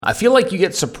I feel like you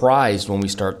get surprised when we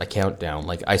start a countdown.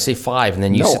 Like I say 5, and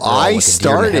then you. No, sit there I like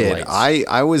started.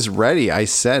 I was ready. I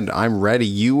said I'm ready.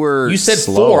 You said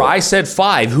slow. 4. I said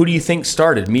 5. Who do you think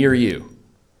started, me or you?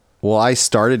 Well, I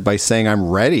started by saying I'm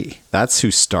ready. That's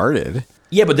who started.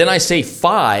 Yeah, but then I say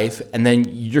 5, and then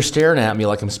you're staring at me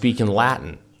like I'm speaking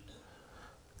Latin.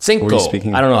 Cinco. What are you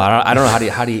speaking? I don't know. I don't know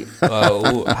how do you. I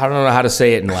don't know how to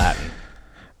say it in Latin.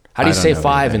 How do you say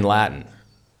 5 in Latin?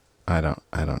 I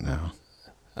don't know.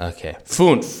 Okay.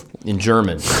 Fünf in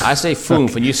German. I say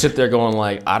fünf, and you sit there going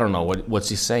like, I don't know, what's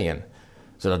he saying?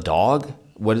 Is it a dog?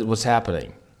 What's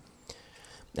happening?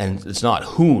 And it's not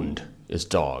Hund, it's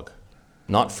dog,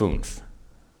 not fünf.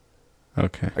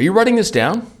 Okay. Are you writing this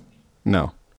down?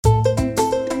 No.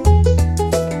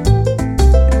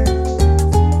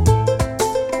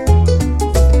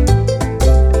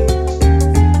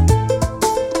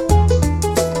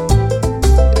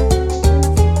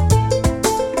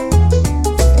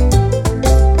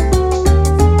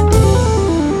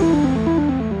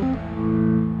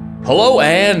 Hello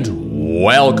and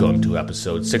welcome to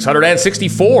episode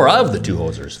 664 of the Two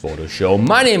Hosers Photo Show.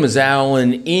 My name is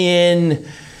Alan in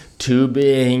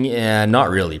Tübingen, not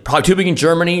really, probably Tübingen,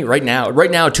 Germany, right now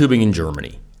Tübingen,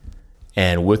 Germany.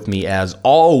 And with me as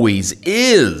always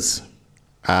is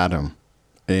Adam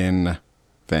in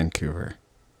Vancouver.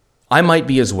 I might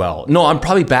be as well. No, I'm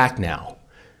probably back now.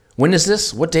 When is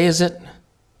this? What day is it?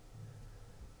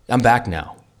 I'm back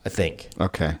now, I think.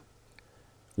 Okay.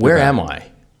 Where am I?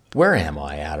 Where am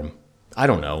I, Adam? I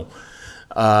don't know.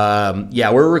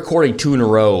 Yeah, we're recording 2 in a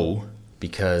row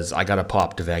because I got to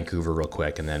pop to Vancouver real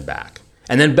quick and then back.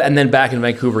 And then back in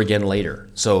Vancouver again later.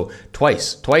 So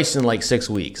twice in like 6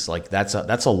 weeks. Like that's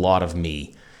a lot of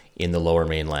me in the Lower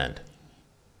Mainland.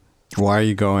 Why are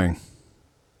you going?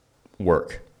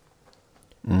 Work.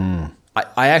 I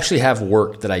actually have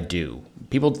work that I do.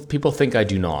 People think I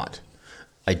do not.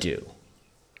 I do.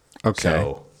 Okay.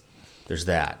 So there's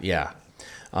that. Yeah.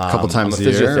 A couple times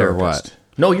a year or what?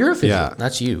 No, you're a physio. Yeah.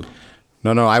 That's you.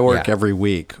 No, I work every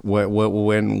week.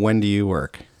 When do you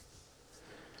work?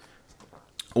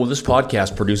 Well, this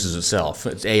podcast produces itself.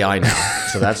 It's AI now,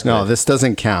 so that's No, good. this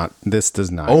doesn't count. This does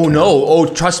not. Oh count. no!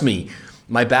 Oh, trust me,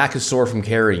 my back is sore from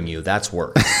carrying you. That's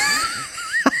work.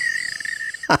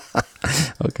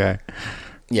 Okay.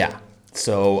 Yeah.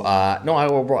 So no,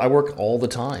 I work all the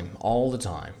time.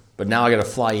 But now I got to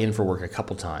fly in for work a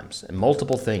couple times and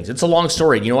multiple things. It's a long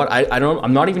story. You know what?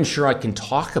 I'm not even sure I can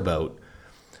talk about.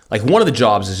 Like one of the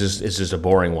jobs is just a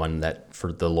boring one that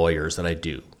for the lawyers that I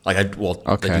do. Like I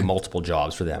do multiple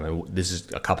jobs for them, and this is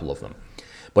a couple of them.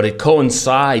 But it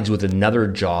coincides with another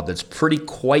job that's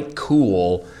quite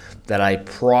cool that I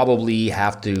probably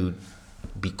have to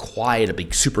be quiet, be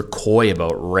super coy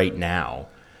about right now,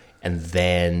 and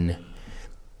then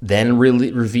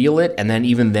really reveal it, and then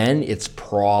even then, it's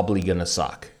probably gonna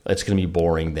suck. It's gonna be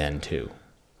boring then too.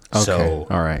 Okay. So,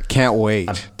 all right. Can't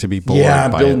wait to be bored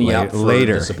I'm by building it you up for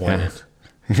later. disappointment.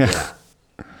 Yeah.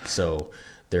 So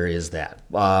there is that.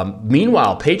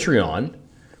 Meanwhile, Patreon,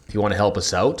 if you want to help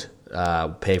us out,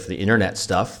 pay for the internet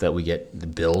stuff that we get the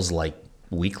bills like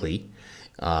weekly.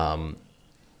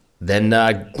 Then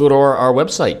go to our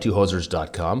website,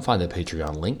 twohosers.com, find the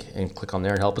Patreon link, and click on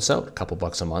there and help us out. A couple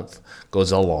bucks a month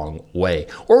goes a long way.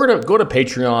 Or go to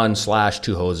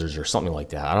Patreon/twohosers or something like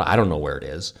that. I don't know where it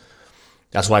is.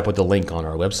 That's why I put the link on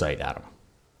our website, Adam.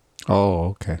 Oh,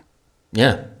 okay.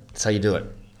 Yeah, that's how you do it.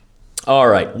 All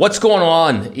right, what's going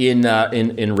on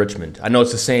in Richmond? I know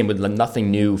it's the same, but nothing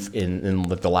new in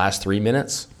like the last 3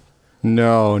 minutes.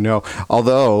 No.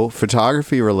 Although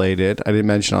photography related, I didn't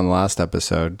mention on the last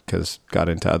episode because got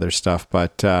into other stuff.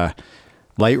 But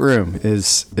Lightroom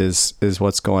is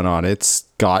what's going on. It's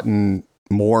gotten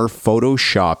more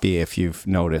Photoshoppy, if you've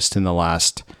noticed, in the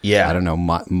last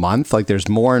month. Like there's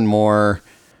more and more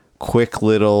quick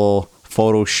little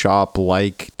Photoshop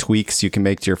like tweaks you can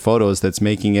make to your photos. That's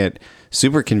making it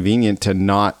super convenient to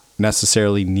not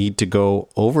necessarily need to go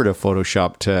over to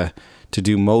Photoshop to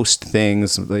do most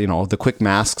things. You know, the quick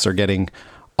masks are getting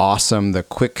awesome. The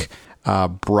quick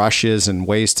brushes and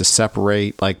ways to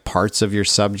separate like parts of your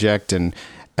subject and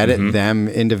edit them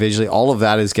individually. All of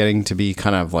that is getting to be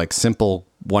kind of like simple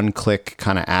one-click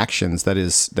kind of actions. That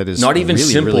is not even really,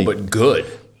 simple, really, but good.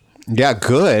 Yeah,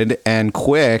 good and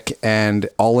quick and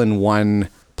all in one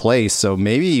place. So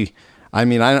maybe, I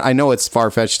mean, I know it's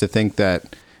far-fetched to think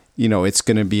that, you know, it's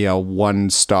going to be a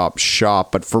one-stop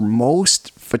shop, but for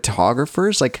most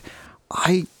photographers, like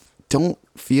I don't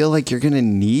feel like you're going to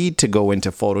need to go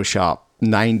into Photoshop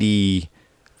 95%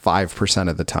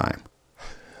 of the time.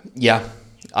 Yeah.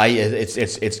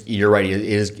 You're right. It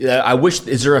is. I wish,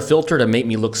 is there a filter to make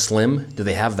me look slim? Do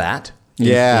they have that?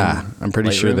 Yeah, I'm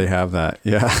pretty sure Lightroom. they have that.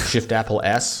 Yeah. Shift Apple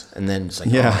S, and then it's like,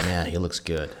 Yeah. oh man, he looks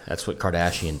good. That's what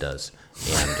Kardashian does.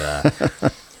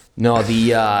 And no,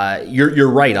 the you're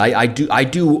right. I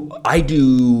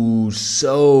do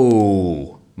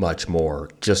so much more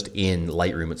just in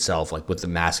Lightroom itself, like with the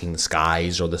masking the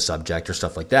skies or the subject or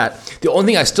stuff like that. The only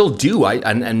thing I still do,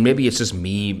 and maybe it's just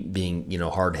me being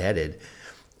hard headed,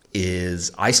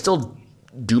 is I still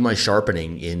do my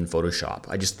sharpening in Photoshop.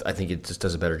 I think it just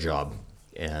does a better job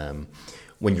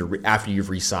when after you've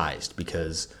resized,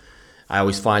 because I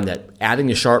always find that adding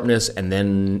the sharpness and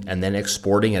then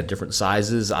exporting at different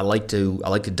sizes, I like to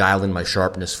dial in my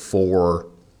sharpness for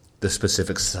the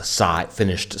specific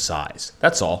finished size.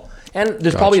 That's all. And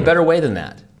there's probably a better way than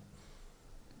that.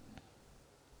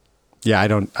 Yeah, I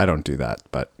don't do that,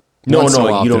 but No, once in a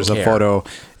no, while, you if don't there's care. a photo,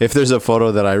 if there's a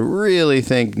photo that I really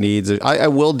think needs it, I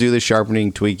will do the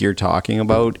sharpening tweak you're talking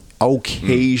about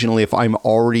occasionally if I'm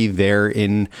already there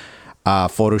in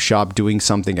Photoshop doing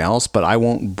something else, but I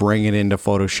won't bring it into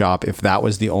Photoshop if that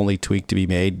was the only tweak to be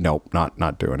made. Nope,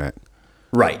 not doing it.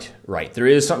 Right. There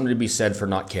is something to be said for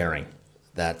not caring.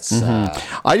 That's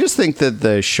I just think that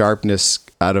the sharpness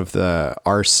out of the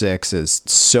R6 is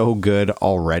so good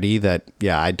already that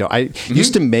I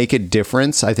used to make a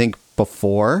difference, I think,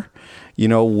 before,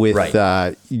 with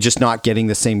Right. just not getting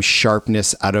the same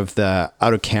sharpness out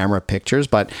of camera pictures,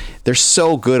 but they're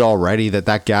so good already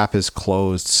that gap is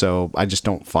closed. So I just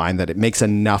don't find that it makes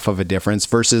enough of a difference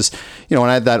versus, when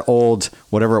I had that old,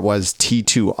 whatever it was,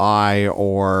 T2i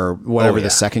or whatever the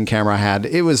second camera I had,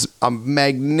 it was a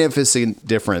magnificent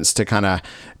difference to kind of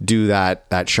do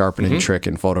that sharpening trick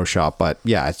in Photoshop. But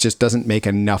yeah, it just doesn't make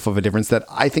enough of a difference that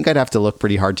I think I'd have to look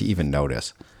pretty hard to even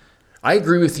notice. I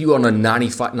agree with you on a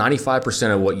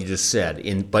 95% of what you just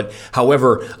said. But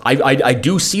however, I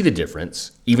do see the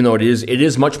difference, even though it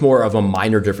is much more of a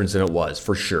minor difference than it was,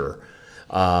 for sure.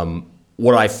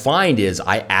 What I find is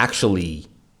I actually,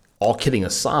 all kidding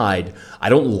aside, I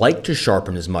don't like to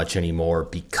sharpen as much anymore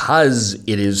because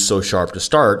it is so sharp to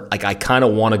start. Like, I kind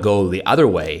of want to go the other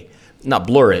way, not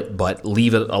blur it, but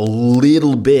leave it a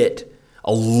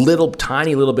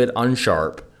tiny little bit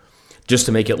unsharp, just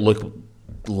to make it look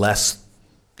less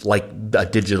like a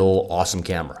digital awesome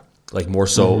camera, like more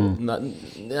so.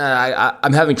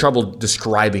 I'm having trouble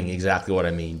describing exactly what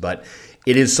I mean, but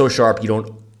it is so sharp.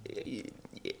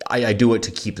 I do it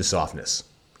to keep the softness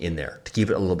in there, to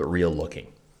keep it a little bit real looking.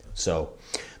 So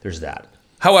there's that.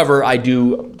 However,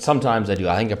 sometimes I do.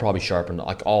 I think I probably sharpened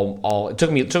like all. It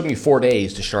took me 4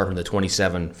 days to sharpen the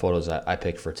 27 photos I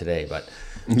picked for today, but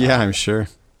Yeah, I'm sure.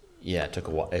 yeah, it took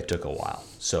a while.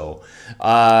 So,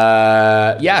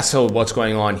 so what's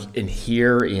going on in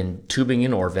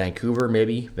Tübingen or Vancouver,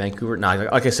 maybe? Vancouver. No,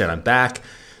 like I said, I'm back.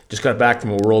 Just got back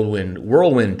from a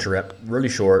whirlwind trip, really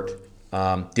short.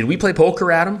 Did we play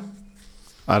poker, Adam?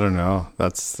 I don't know.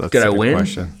 That's Did a I good win?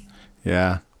 question.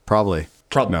 Yeah, probably.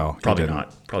 No, you probably didn't.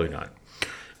 not. Probably not.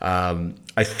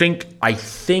 I think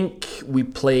we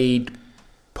played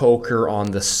poker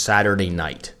on the Saturday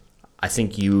night. I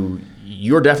think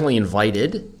you're definitely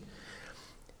invited.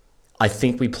 I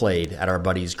think we played at our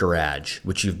buddy's garage,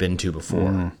 which you've been to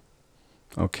before.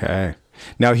 Okay.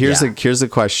 Now here's the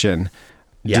question.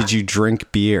 Yeah. Did you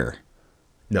drink beer?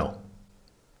 No.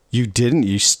 You didn't.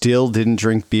 You still didn't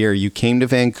drink beer. You came to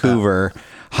Vancouver,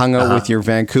 hung out with your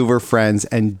Vancouver friends,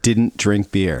 and didn't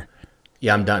drink beer.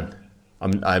 Yeah, I'm done.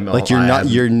 I'm Like you're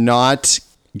not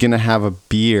gonna have a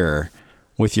beer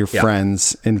with your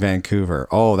friends in Vancouver.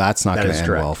 Oh, that's not That gonna is end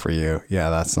correct. well for you. Yeah,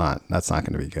 that's not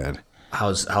gonna be good.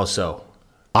 How so?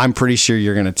 I'm pretty sure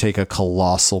you're gonna take a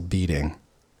colossal beating.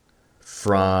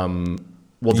 They'll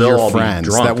Your all friends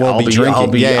be drunk. that will be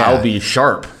drinking. I'll be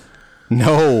sharp.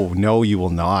 No, you will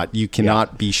not. You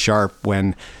cannot be sharp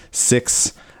when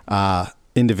 6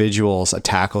 individuals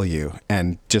tackle you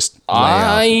and just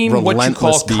lay a I'm what you call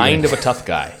relentless beating. kind of a tough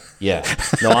guy. Yeah.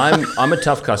 No, I'm a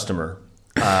tough customer.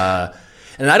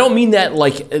 And I don't mean that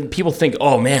like people think,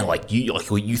 oh man, like you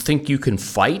think you can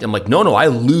fight? I'm like, no, I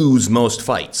lose most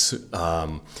fights,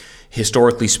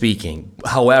 historically speaking.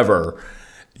 However,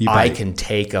 I can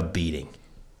take a beating.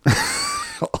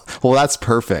 Well, that's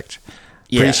perfect.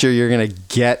 Yeah. Pretty sure you're gonna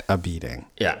get a beating.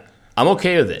 Yeah. I'm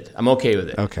okay with it.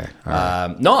 Okay. All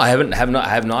right. No, I have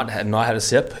not had a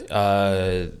sip.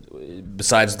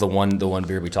 Besides the one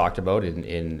beer we talked about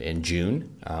in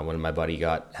June, when my buddy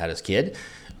had his kid.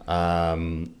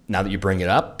 Now that you bring it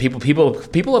up, people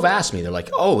have asked me. They're like,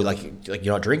 "Oh, like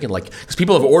you're not drinking?" Like, because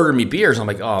people have ordered me beers. I'm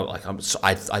like, "Oh, like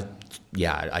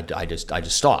I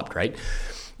just stopped, right?"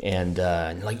 And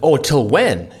like, "Oh, until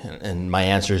when?" And my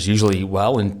answer is usually,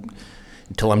 "Well,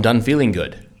 until I'm done feeling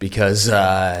good." because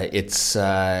it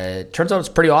turns out it's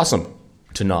pretty awesome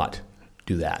to not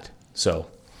do that. So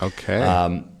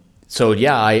Okay. so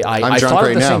yeah, I I'm drunk thought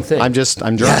right of the now. same thing. I'm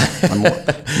drunk. I'm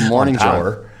morning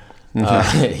Power.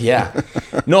 drunk. Yeah.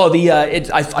 No,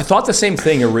 I thought the same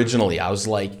thing originally. I was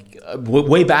like,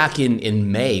 way back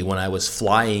in May when I was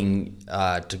flying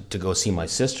to go see my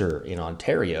sister in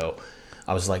Ontario,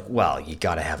 I was like, well, you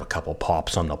got to have a couple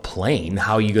pops on the plane.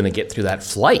 How are you going to get through that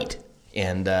flight?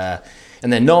 And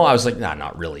then no, I was like, nah,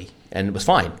 not really. And it was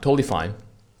fine, totally fine.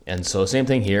 And so same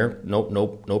thing here. Nope,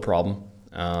 no problem.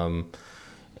 The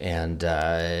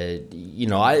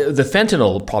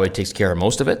fentanyl probably takes care of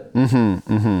most of it.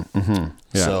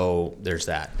 Yeah. So there's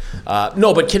that.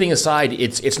 No, but kidding aside,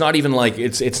 it's not even like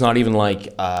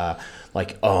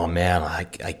like, oh man,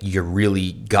 like you're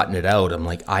really gutting it out. I'm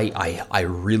like, I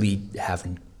really have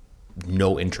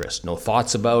no interest, no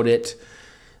thoughts about it.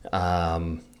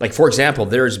 Like for example,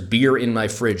 there's beer in my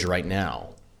fridge right now,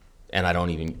 and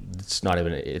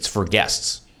it's for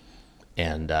guests.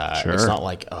 And Sure. It's not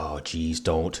like, oh, geez,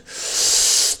 don't.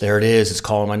 There it is. It's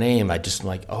calling my name. I'm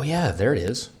like, oh, yeah, there it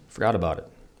is. Forgot about it.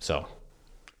 So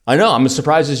I know. I'm as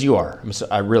surprised as you are.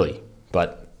 I really.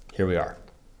 But here we are.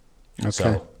 Okay.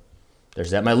 So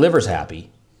there's that. My liver's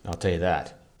happy. I'll tell you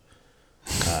that.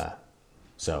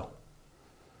 So,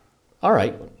 all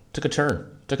right. Took a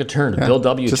turn. Bill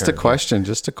W. Just turn. a question.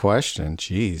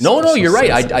 Jeez. No, So you're right.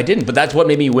 sensitive. I didn't. But that's what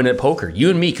made me win at poker. You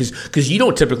and me, because you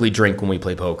don't typically drink when we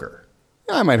play poker.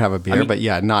 I might have a beer, but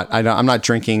yeah, I'm not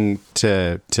drinking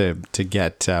to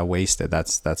get wasted.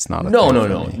 That's not a thing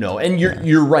for me. No. And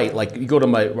you're right. Like you go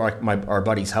to our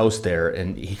buddy's house there,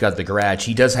 and he got the garage.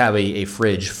 He does have a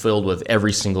fridge filled with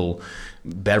every single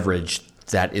beverage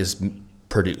that is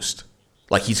produced.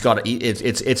 Like he's got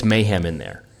it's mayhem in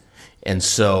there. And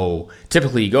so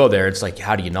typically you go there, it's like,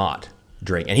 how do you not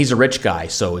drink? And he's a rich guy,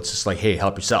 so it's just like, hey,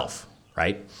 help yourself,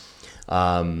 right?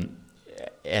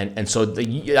 And so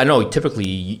I know typically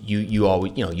you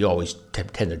always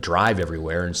tend to drive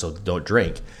everywhere, and so don't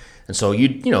drink. And so you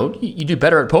do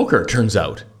better at poker, it turns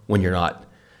out, when you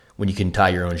can tie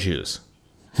your own shoes.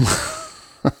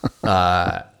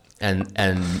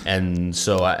 And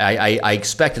so I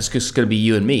expect it's just going to be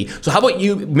you and me. So how about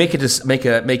you make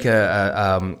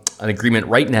an agreement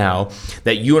right now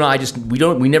that you and I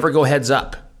we never go heads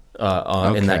up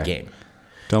in that game.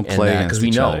 Don't play against because we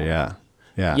each know. other. Yeah.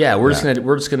 Yeah, we're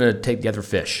just gonna take the other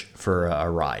fish for a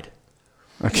ride.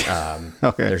 Okay.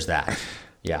 Okay. There's that.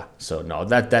 Yeah. So no,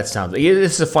 that sounds.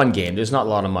 It's a fun game. There's not a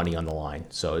lot of money on the line,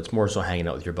 so it's more so hanging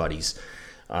out with your buddies,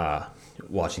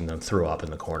 watching them throw up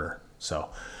in the corner. So,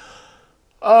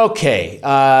 okay.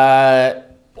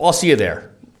 I'll see you there.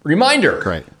 Reminder.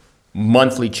 Great.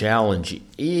 Monthly challenge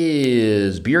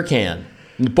is beer can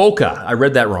Boca. I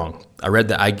read that wrong.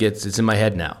 It's in my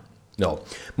head now. No.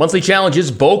 Monthly challenge is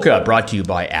Boca, brought to you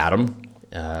by Adam.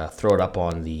 Throw it up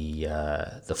on the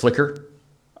Flickr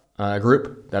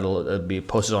group. That'll be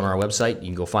posted on our website. You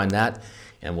can go find that,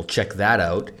 and we'll check that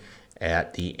out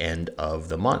at the end of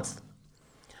the month.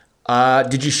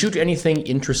 Did you shoot anything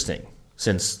interesting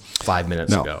since 5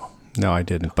 minutes ago? No, I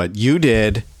didn't. But you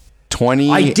did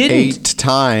 28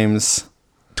 times.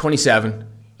 27.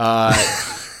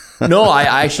 No,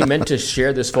 I actually meant to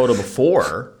share this photo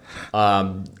before.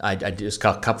 I just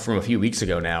got a couple from a few weeks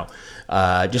ago now.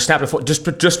 Just snapped a photo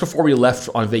just before we left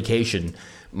on vacation.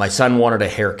 My son wanted a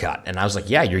haircut, and I was like,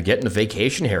 "Yeah, you're getting the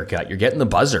vacation haircut. You're getting the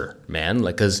buzzer, man."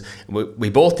 Like, because we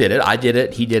both did it. I did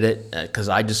it. He did it. Because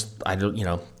I don't, you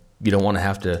don't want to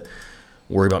have to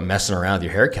worry about messing around with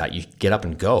your haircut. You get up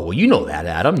and go. Well, you know that,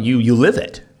 Adam. You live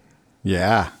it.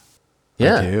 Yeah.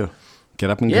 Yeah. I do. Get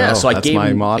up and go. So that's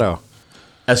my motto.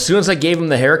 As soon as I gave him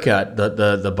the haircut,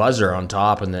 the buzzer on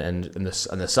top and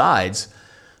the sides,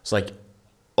 it's like,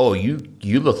 oh, you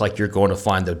look like you're going to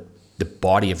find the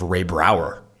body of Ray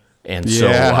Brower, and so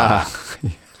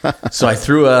I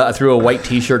threw a white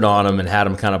T-shirt on him and had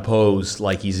him kind of pose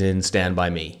like he's in Stand By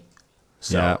Me.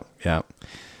 So Yeah.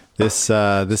 This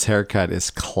haircut is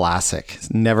classic.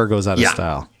 Never goes out of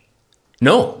style.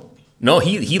 No,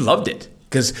 he loved it.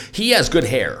 Because he has good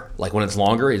hair. Like when it's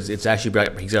longer, it's actually,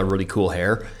 he's got really cool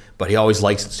hair, but he always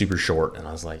likes it super short. And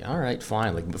I was like, all right,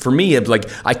 fine. Like for me,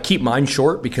 I keep mine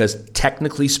short because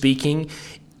technically speaking,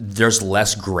 there's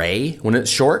less gray when it's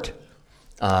short.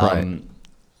 Right.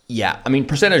 Yeah, I mean,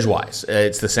 percentage wise,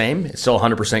 it's the same. It's still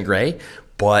 100% gray,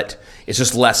 but it's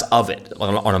just less of it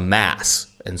on a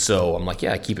mass. And so I'm like,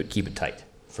 yeah, keep it tight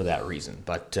for that reason.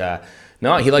 But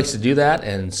no, he likes to do that,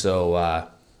 and so.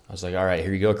 I was like, all right,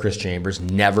 here you go, Chris Chambers.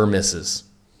 Never misses.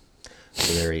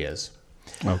 So there he is.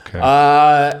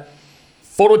 Okay.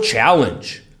 Photo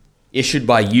challenge. issued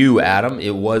by you, Adam.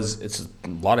 It's a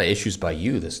lot of issues by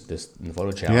you. This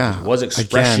photo challenge. Yeah. It was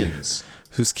expressions. Again,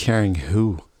 who's carrying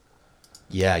who?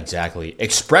 Yeah, exactly.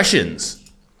 Expressions.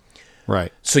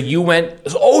 Right. So you went.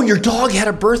 Oh, your dog had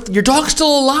a birth. Your dog's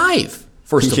still alive.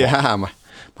 First of all. Yeah,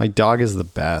 my dog is the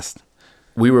best.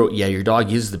 Your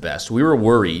dog is the best. We were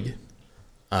worried.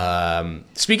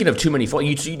 Speaking of too many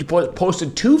photos, you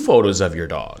posted 2 photos of your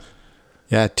dog.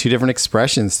 Yeah, 2 different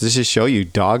expressions. This just show you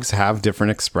dogs have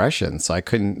different expressions. So I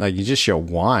couldn't, like, you just show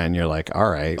one, you're like, all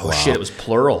right. Oh, shit, it was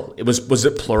plural. Was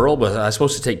it plural? Was I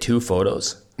supposed to take 2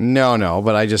 photos? No,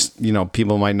 but I just,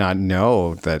 people might not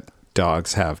know that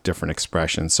dogs have different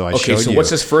expressions. So I showed you. Okay, so what's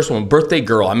this first one? Birthday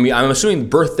girl. I mean, I'm assuming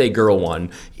birthday girl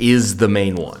one is the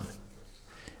main one.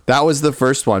 That was the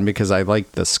first one because I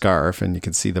liked the scarf, and you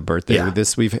can see the birthday. Yeah.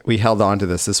 This we held on to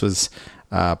this. This was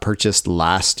purchased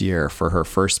last year for her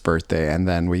first birthday, and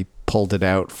then we pulled it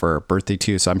out for birthday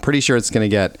 2. So I'm pretty sure it's going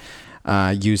to get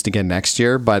used again next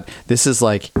year. But this is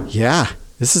like, yeah,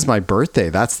 this is my birthday.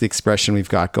 That's the expression we've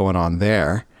got going on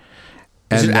there.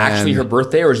 Is it actually her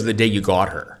birthday, or is it the day you got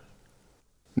her?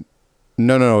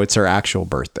 No, it's her actual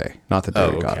birthday, not the day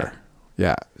we got okay. her.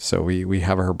 Yeah, so we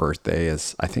have her birthday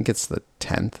is, I think it's the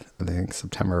 10th. I think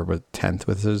September 10th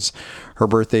was her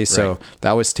birthday. So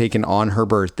that was taken on her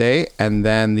birthday, and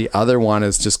then the other one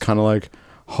is just kind of like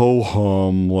ho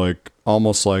hum, like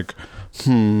almost like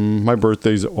my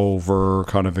birthday's over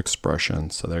kind of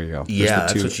expression. So there you go. Yeah,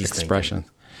 There's that's what she's expression.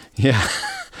 Yeah,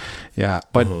 yeah,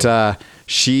 but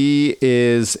she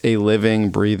is a living,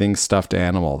 breathing stuffed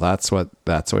animal. That's what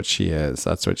she is.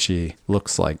 That's what she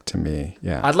looks like to me.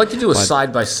 Yeah. I'd like to do a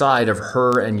side by side of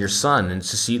her and your son, and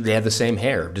to see they have the same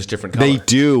hair, just different color. They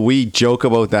do. We joke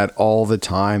about that all the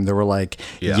time. They were like,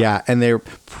 yeah, and they're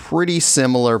pretty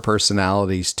similar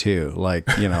personalities too. Like,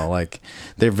 like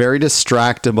they're very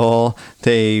distractible.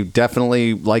 They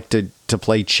definitely like to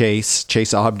play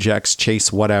chase objects,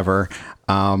 chase whatever.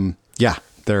 Yeah.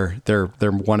 They're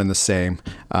one and the same.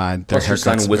 Plus your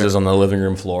son whizzes on the living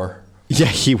room floor. Yeah,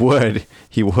 he would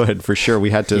for sure. We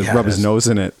had to rub his nose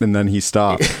in it, and then he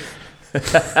stopped.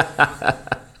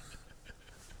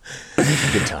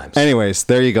 Good times. Anyways,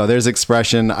 there you go. There's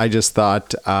expression. I just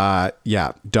thought,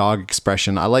 dog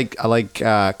expression. I like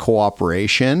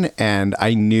cooperation, and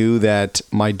I knew that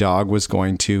my dog was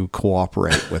going to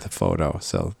cooperate with a photo.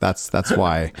 So that's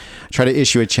why I tried to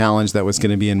issue a challenge that was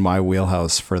going to be in my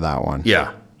wheelhouse for that one.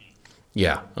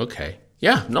 Yeah. Okay.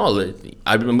 Yeah. No,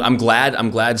 I'm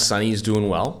glad Sunny's doing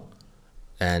well,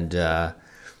 and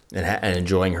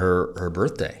enjoying her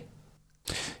birthday.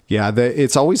 Yeah,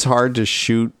 it's always hard to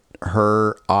shoot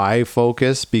her eye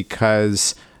focus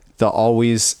because the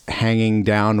always hanging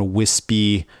down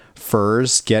wispy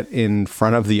furs get in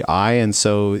front of the eye, and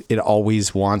so it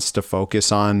always wants to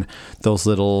focus on those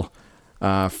little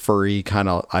furry kind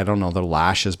of, I don't know, the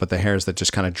lashes, but the hairs that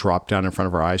just kind of drop down in front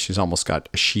of her eyes. She's almost got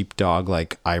a sheepdog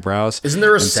like eyebrows. Isn't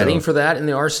there a setting for that in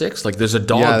the R6? Like there's a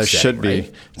dog there setting, should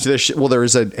right? be. So there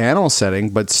is an animal setting,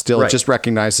 but still Right. it just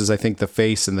recognizes, I think, the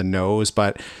face and the nose.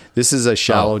 But this is a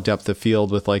shallow depth of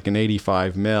field with like an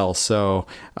 85 mil. So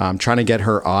I'm trying to get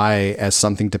her eye as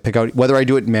something to pick out, whether I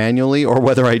do it manually or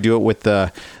whether I do it with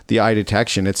the eye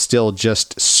detection. It's still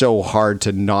just so hard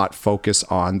to not focus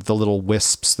on the little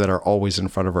wisps that are always in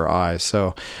front of her eyes.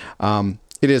 So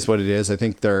it is what it is. I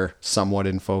think they're somewhat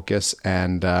in focus.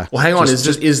 And well, hang on.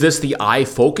 Is this the eye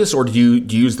focus, or do you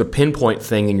use the pinpoint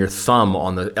thing in your thumb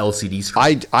on the LCD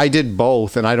screen? I did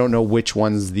both, and I don't know which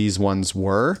ones these ones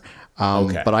were.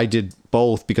 But I did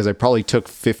both because I probably took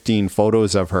 15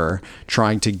 photos of her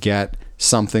trying to get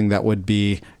something that would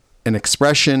be an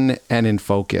expression and in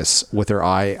focus with her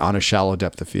eye on a shallow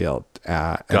depth of field.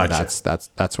 And Gotcha.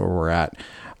 that's where we're at.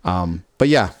 But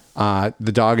yeah,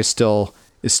 the dog is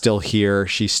still here.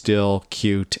 She's still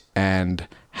cute and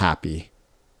happy.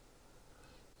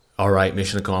 All right,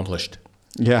 mission accomplished.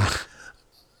 Yeah.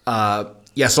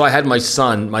 Yeah, so I had my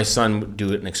son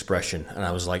do an expression, and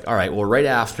I was like, all right, well, right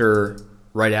after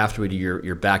we do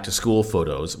your back to school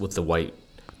photos with the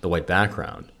white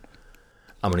background,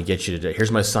 I'm going to get you to,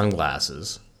 here's my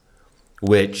sunglasses,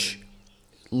 which,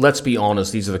 let's be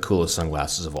honest, these are the coolest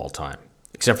sunglasses of all time,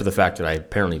 except for the fact that I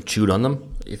apparently chewed on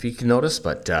them, if you can notice.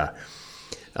 But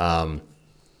back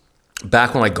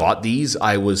when I got these,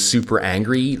 I was super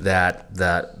angry that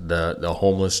the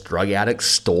homeless drug addict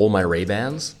stole my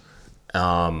Ray-Bans.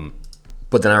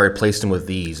 But then I replaced them with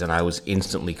these, and I was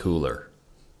instantly cooler.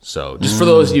 So just for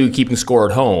those of you keeping score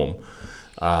at home,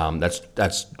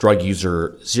 that's drug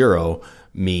user 0,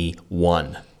 me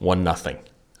 1 nothing.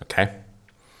 Okay.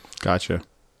 Gotcha.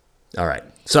 All right.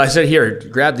 So I said, here,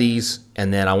 grab these,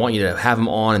 and then I want you to have them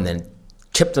on, and then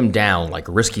tipped him down like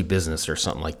risky business or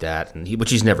something like that, and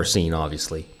which he's never seen,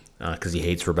 obviously, because he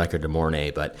hates Rebecca De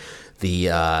Mornay. But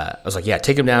I was like, yeah,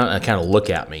 take him down and kind of look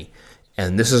at me.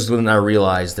 And this is when I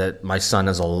realized that my son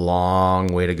has a long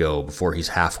way to go before he's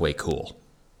halfway cool.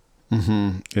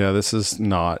 Mm-hmm. Yeah, this is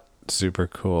not super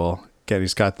cool. Again,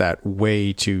 he's got that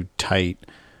way too tight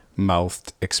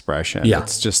mouthed expression. Yeah.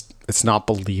 It's not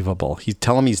believable.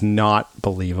 Tell him he's not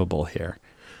believable here.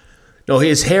 No,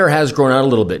 his hair has grown out a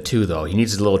little bit too, though. He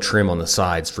needs a little trim on the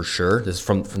sides for sure. This is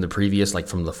from the previous, like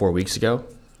from the 4 weeks ago.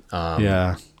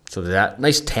 Yeah. So that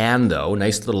nice tan though,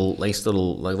 nice little, like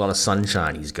a lot of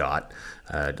sunshine he's got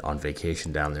on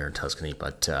vacation down there in Tuscany.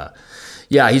 But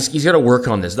yeah, he's got to work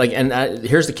on this. Like, and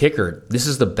here's the kicker: this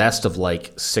is the best of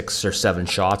like 6 or 7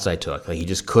 shots I took. Like, he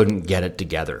just couldn't get it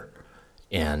together,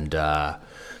 and yeah,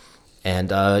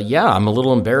 I'm a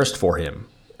little embarrassed for him.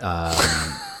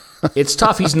 It's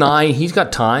tough. He's 9. He's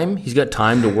got time. He's got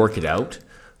time to work it out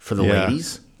for the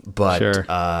ladies, but.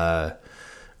 Sure.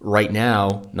 Right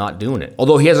now, not doing it.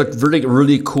 Although he has a really,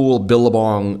 really cool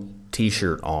Billabong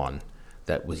T-shirt on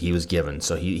that he was given,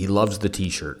 so he loves the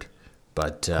T-shirt.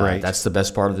 But that's the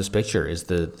best part of this picture is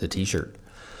the T-shirt.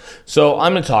 So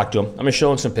I'm going to talk to him. I'm going to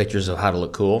show him some pictures of how to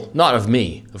look cool. Not of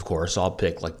me, of course. I'll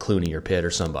pick like Clooney or Pitt or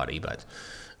somebody, but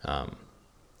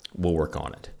we'll work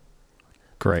on it.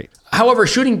 Great. However,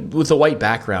 shooting with a white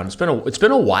background, it's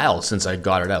been a while since I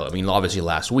got it out. I mean, obviously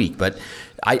last week, but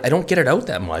I don't get it out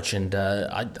that much, and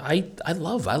I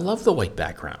love the white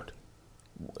background.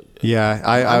 Yeah,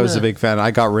 I was a big fan. I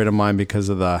got rid of mine because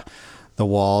of the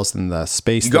walls and the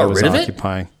space that I was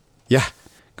occupying. Yeah,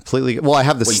 completely. Well, I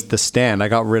have the stand. I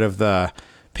got rid of the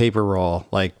paper roll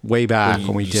like way back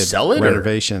when we did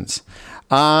renovations.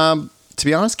 To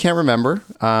be honest, can't remember.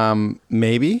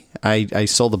 Maybe I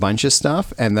sold a bunch of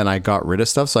stuff and then I got rid of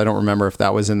stuff. So I don't remember if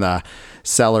that was in the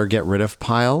seller get rid of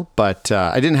pile, but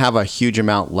I didn't have a huge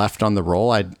amount left on the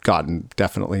roll. I'd gotten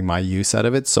definitely my use out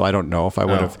of it. So I don't know if I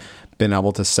would have been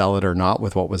able to sell it or not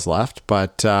with what was left,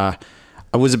 but I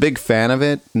was a big fan of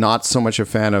it. Not so much a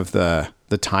fan of the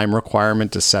time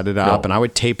requirement to set it up, and I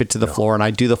would tape it to the floor, and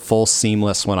I'd do the full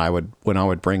seamless when I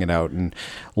would bring it out, and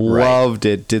loved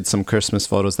it. Did some Christmas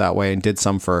photos that way, and did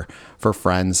some for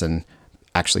friends, and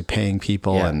actually paying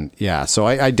people, and so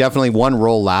I definitely, one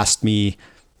roll last me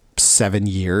 7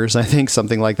 years, I think,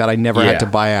 something like that. I never had to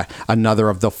buy another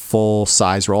of the full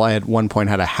size roll. I at one point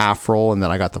had a half roll, and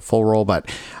then I got the full roll, but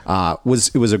it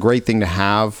was a great thing to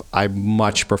have. I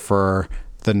much prefer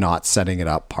the not setting it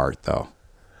up part, though.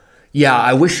 Yeah,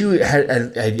 I wish you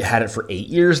had it for 8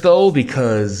 years, though,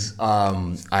 because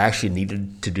I actually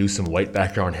needed to do some white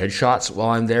background headshots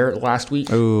while I'm there last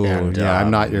week. Ooh,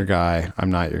 I'm not your guy.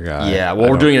 Yeah, well,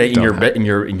 we're doing it in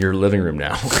your living room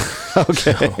now.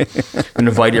 Okay. So, I'm gonna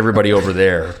invite everybody over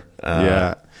there.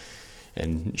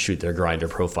 And shoot their Grindr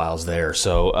profiles there.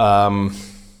 So,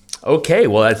 okay,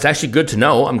 well, that's actually good to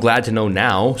know. I'm glad to know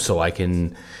now, so I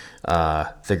can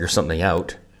figure something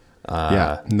out.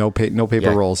 No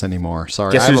paper rolls anymore.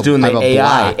 Sorry. Guess who's doing the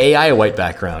AI white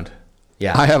background?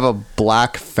 Yeah. I have a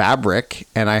black fabric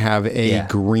and I have a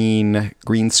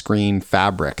green screen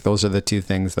fabric. Those are the two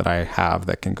things that I have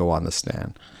that can go on the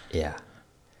stand. Yeah.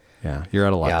 Yeah. You're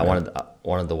out of luck. Yeah,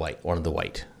 one of the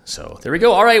white. So there we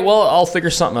go. All right. Well, I'll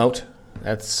figure something out.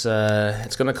 That's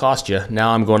it's going to cost you.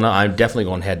 Now I'm definitely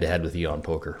going head to head with you on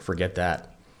poker. Forget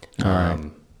that. All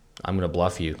right. I'm going to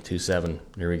bluff you 2-7.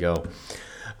 Here we go.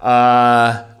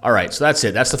 All right, so that's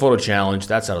it. That's the photo challenge.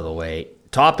 That's out of the way.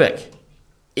 Topic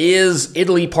is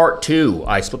Italy Part 2.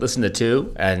 I split this into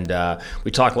 2, and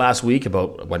we talked last week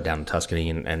about, went down to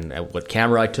Tuscany and what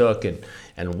camera I took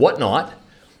and whatnot.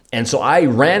 And so I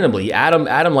randomly,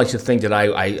 Adam likes to think that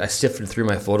I sifted through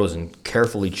my photos and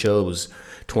carefully chose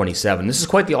 27. This is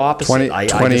quite the opposite.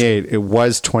 28. It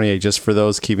was 28, just for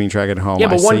those keeping track at home. Yeah,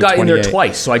 but one got in there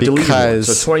twice, so I deleted it.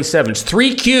 So 27. It's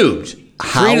 3 cubed.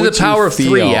 3 to the power of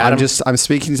 3, Adam. I'm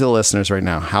speaking to the listeners right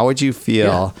now. How would you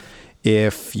feel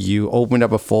if you opened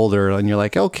up a folder and you're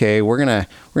like, okay, we're gonna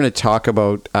talk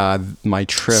about my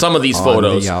trip. Some of these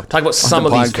photos. Talk about some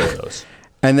of these photos.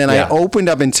 And then I opened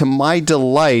up, and to my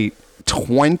delight,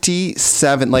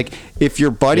 27. Like, if your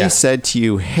buddy said to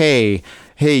you, hey,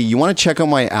 you want to check out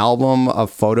my album of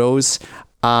photos?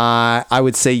 I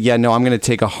would say, no, I'm going to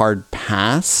take a hard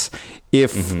pass.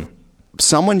 If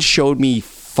someone showed me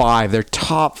their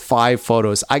top 5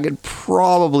 photos, I could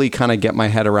probably kind of get my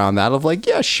head around that of like,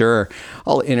 yeah, sure,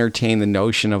 I'll entertain the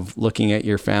notion of looking at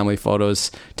your family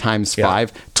photos times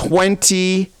 5.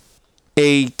 27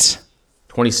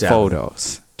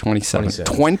 photos. 27.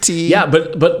 20. Yeah,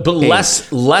 but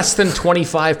less than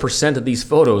 25% of these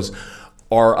photos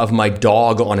are of my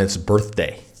dog on its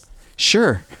birthday.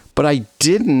 Sure, but I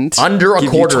didn't Under a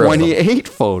give quarter you of them. 28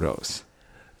 photos.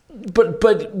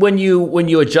 But when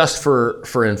you adjust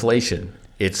for inflation,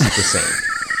 it's the same.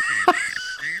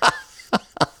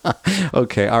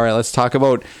 Okay, all right, let's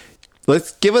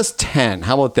give us 10.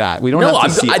 How about that? We don't No,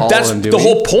 have to see all that's of them, do the we?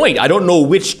 whole point. I don't know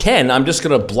which 10. I'm just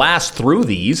going to blast through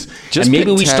these. Just and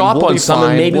maybe pick we 10. stop We'll on be some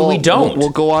fine. and maybe we don't. We'll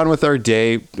go on with our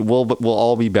day. We'll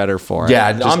all be better for it.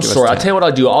 Yeah, Just I'm give us sorry. I'll 10. tell you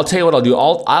what I'll do.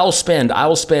 I'll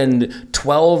spend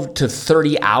 12 to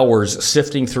 30 hours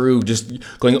sifting through, just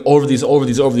going over these,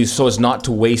 so as not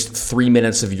to waste 3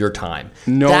 minutes of your time.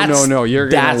 No. You're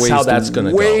going to That's waste how that's going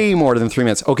to go. way more than 3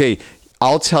 minutes. Okay,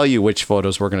 I'll tell you which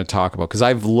photos we're going to talk about because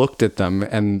I've looked at them,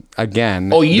 and again,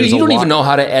 Oh, you don't lot, even know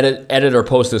how to edit or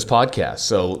post this podcast.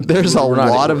 So there's a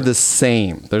lot of the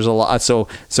same. There's a lot. So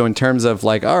in terms of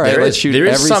like, all right, let's shoot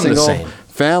every single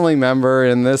family member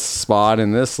in this spot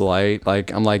in this light.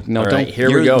 Like I'm like, no, all right, don't.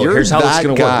 Here we go. Here's how it's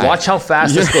going to work. Watch how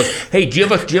fast this goes. Hey, do you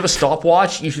have a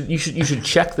stopwatch? You should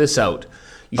check this out.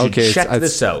 You should check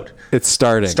this out. It's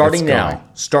starting. Starting it's now. going.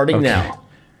 Starting Okay. now.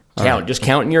 Count. right. Just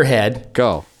count in your head.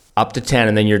 Go. Up to 10,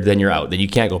 and then you're out. Then you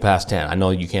can't go past 10. I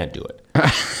know you can't do it.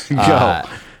 Go.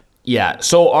 Yeah.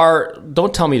 So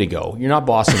don't tell me to go. You're not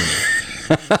bossing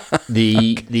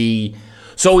me.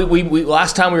 So we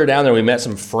last time we were down there, we met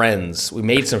some friends. We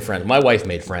made some friends. My wife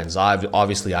made friends.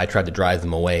 Obviously, I tried to drive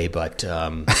them away, but we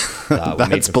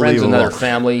made some friends. Another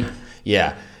family.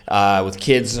 Yeah. With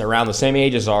kids around the same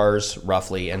age as ours,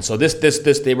 roughly. And so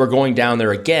this they were going down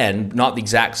there again, not the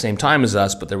exact same time as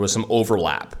us, but there was some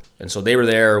overlap. And so they were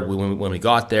there when we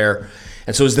got there.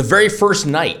 And so it was the very first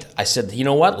night. I said, you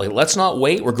know what? Like, let's not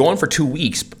wait. We're going for 2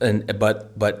 weeks,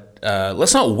 but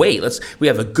let's not wait. We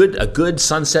have a good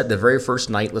sunset the very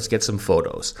first night. Let's get some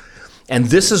photos. And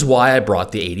this is why I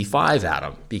brought the 85,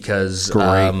 Adam, because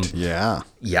Great. Yeah.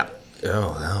 yeah.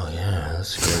 Oh yeah,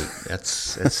 that's great.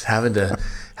 It's having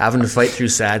to fight through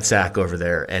sad sack over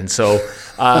there. And so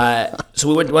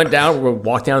we went down. We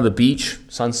walked down to the beach,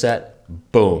 sunset.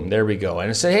 Boom, there we go. And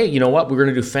I said, hey, you know what? We're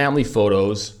going to do family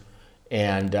photos.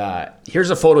 And here's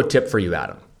a photo tip for you,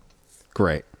 Adam.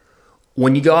 Great.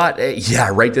 When you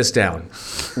write this down.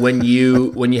 When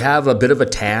you have a bit of a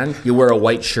tan, you wear a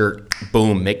white shirt.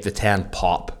 Boom, make the tan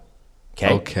pop.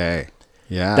 Okay.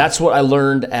 Yeah. That's what I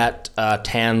learned at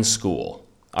tan school.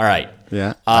 All right. Yeah.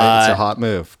 It's a hot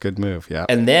move. Good move. Yeah.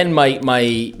 And then my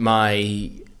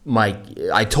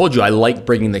I told you I like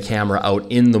bringing the camera out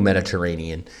in the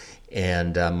Mediterranean.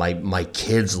 And my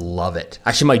kids love it.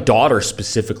 Actually, my daughter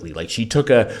specifically, like she took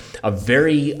a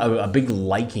big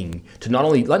liking to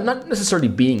not necessarily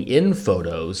being in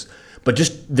photos, but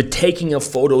just the taking of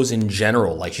photos in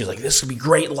general. Like she's like, this could be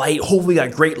great light. Hopefully, we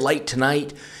got great light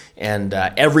tonight. And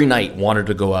every night wanted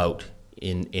to go out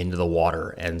into the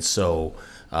water. And so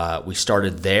we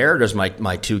started there. There's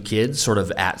my two kids sort of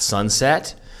at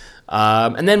sunset.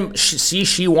 And then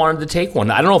she wanted to take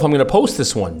one. I don't know if I'm going to post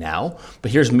this one now,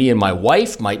 but here's me and my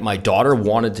wife. My daughter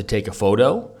wanted to take a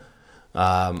photo.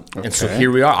 And so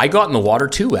here we are. I got in the water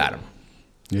too, Adam.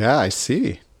 Yeah, I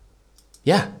see.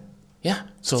 Yeah.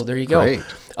 So there you go. Great.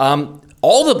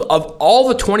 All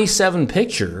the 27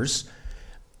 pictures,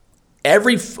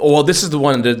 this is the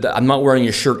one that I'm not wearing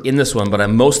a shirt in this one, but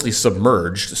I'm mostly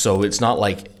submerged. So it's not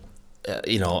like,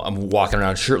 I'm walking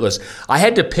around shirtless. I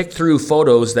had to pick through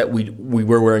photos that we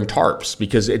were wearing tarps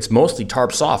because it's mostly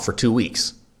tarps off for 2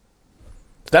 weeks.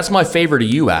 That's my favorite of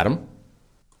you, Adam.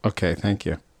 Okay, thank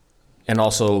you. And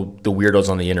also the weirdos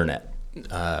on the internet.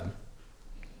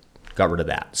 Got rid of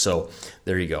that. So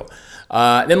there you go.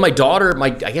 Then my daughter, I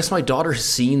guess my daughter has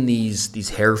seen these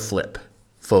hair flip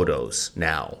photos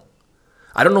now.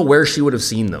 I don't know where she would have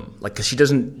seen them. Like, 'cause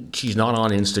she's not on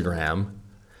Instagram.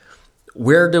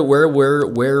 Where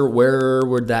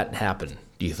would that happen,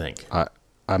 do you think?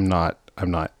 I'm not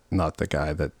the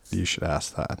guy that you should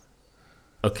ask that.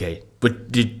 Okay.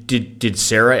 But did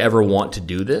Sarah ever want to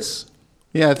do this?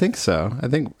 Yeah, I think so. I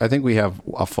think we have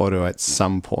a photo at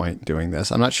some point doing this.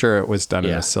 I'm not sure it was done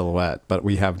in a silhouette, but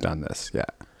we have done this. Yeah.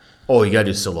 Oh, you got to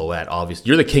do silhouette, obviously.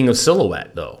 You're the king of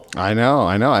silhouette, though. I know.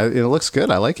 It looks good.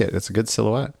 I like it. It's a good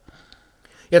silhouette.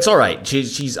 Yeah, it's all right.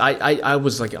 I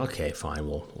was like, okay, fine,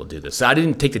 we'll do this. I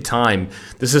didn't take the time.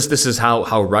 This is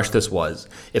how rushed this was.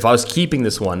 If I was keeping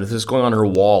this one, if this was going on her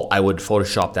wall, I would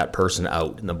Photoshop that person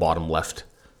out in the bottom left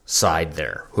side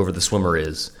there, whoever the swimmer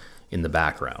is in the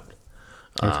background.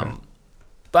 Okay.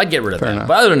 But I'd get rid of Fair that. enough.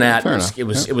 But other than that, Fair it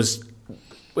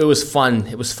was fun.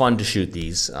 It was fun to shoot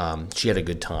these. She had a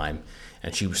good time,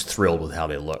 and she was thrilled with how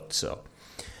they looked. So.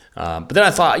 But then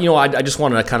I thought, I just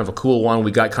wanted a kind of a cool one.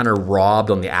 We got kind of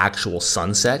robbed on the actual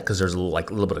sunset because there's a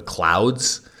little bit of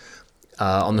clouds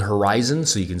on the horizon,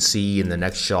 so you can see in the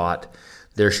next shot,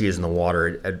 there she is in the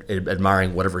water,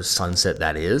 admiring whatever sunset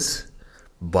that is.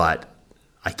 But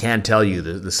I can tell you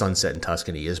the sunset in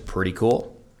Tuscany is pretty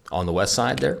cool on the west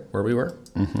side there, where we were.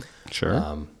 Mm-hmm. Sure.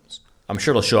 I'm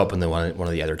sure it'll show up in one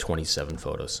of the other 27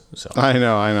 photos. So I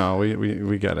know.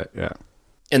 We get it. Yeah.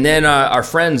 And then our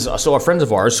friends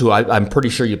of ours, who I'm pretty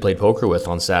sure you played poker with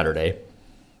on Saturday,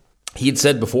 he had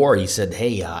said before, he said,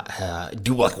 hey,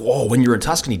 when you were in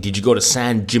Tuscany, did you go to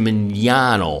San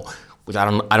Gimignano? Which I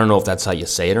don't know if that's how you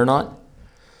say it or not.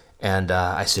 And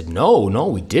I said, no,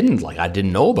 we didn't. Like, I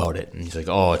didn't know about it. And he's like,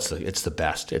 oh, it's the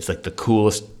best. It's like the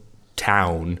coolest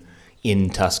town in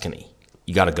Tuscany.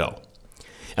 You got to go.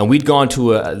 And we'd gone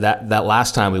to that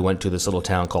last time we went to this little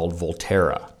town called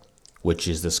Volterra, which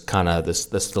is this kind of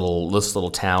this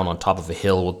little town on top of a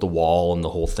hill with the wall and the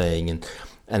whole thing.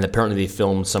 And apparently they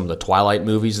filmed some of the Twilight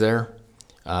movies there,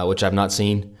 which I've not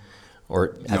seen.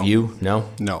 Or have you? No.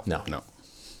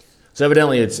 So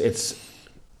evidently it's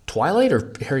Twilight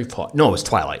or Harry Potter? No, it's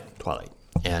Twilight.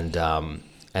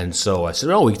 And so I said,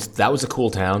 that was a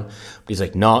cool town. But he's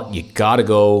like, no, you gotta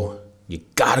go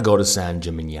to San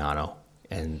Gimignano.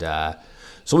 And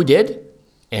so we did.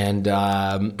 And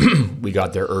we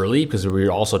got there early because we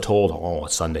were also told,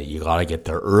 it's Sunday, you gotta get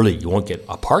there early. You won't get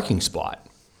a parking spot.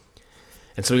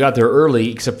 And so we got there early,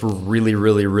 except for really,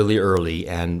 really, really early.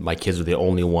 And my kids were the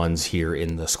only ones here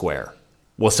in the square.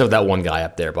 Well, except for that one guy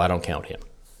up there, but I don't count him.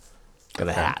 Got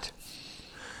a hat.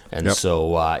 And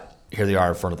so here they are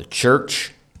in front of the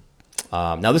church.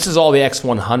 Now, this is all the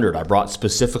X100 I brought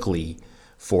specifically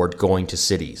for going to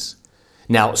cities.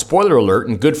 Now, spoiler alert,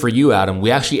 and good for you, Adam, we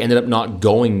actually ended up not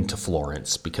going to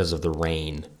Florence because of the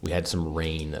rain. We had some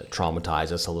rain that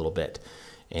traumatized us a little bit.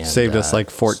 And saved us like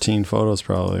 14 photos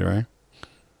probably, right?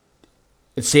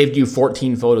 It saved you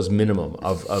 14 photos minimum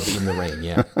of in the rain,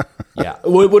 yeah. Yeah.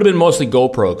 Well, it would have been mostly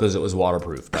GoPro because it was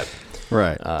waterproof, but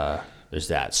right. There's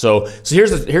that. So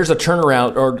here's the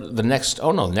turnaround, or the next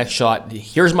shot.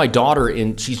 Here's my daughter,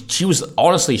 and she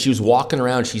was walking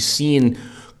around. She's seeing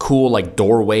cool like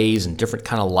doorways and different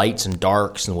kind of lights and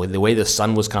darks, and the way the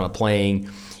sun was kind of playing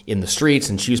in the streets,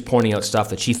 and she was pointing out stuff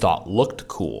that she thought looked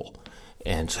cool.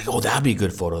 And she's like, that'd be a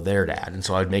good photo there, Dad. And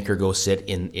so I'd make her go sit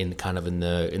in kind of in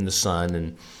the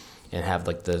sun and have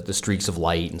like the streaks of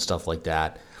light and stuff like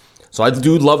that. So I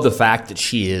do love the fact that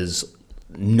she is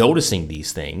noticing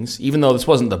these things, even though this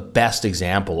wasn't the best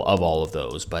example of all of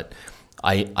those, but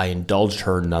I indulged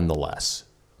her nonetheless.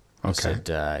 Okay. I said,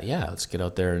 let's get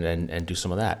out there and do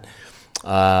some of that.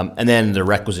 And then the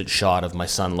requisite shot of my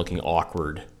son looking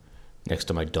awkward next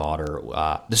to my daughter.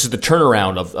 This is the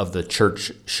turnaround of the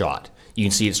church shot. You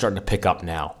can see it's starting to pick up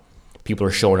now. People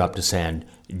are showing up to San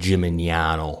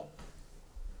Gimignano.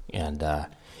 And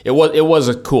it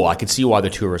was cool. I could see why the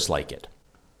tourists like it.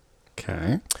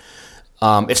 Okay.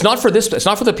 It's not for this. It's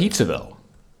not for the pizza though,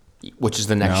 which is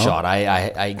the next shot.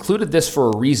 I included this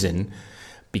for a reason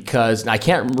because I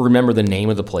can't remember the name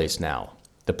of the place now.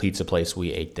 The pizza place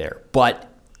we ate there. But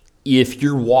if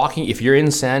you're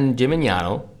in San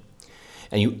Gimignano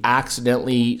and you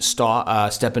accidentally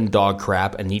step in dog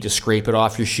crap and need to scrape it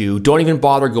off your shoe, don't even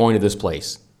bother going to this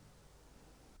place.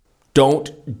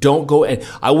 Don't go.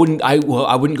 I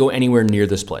wouldn't go anywhere near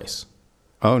this place.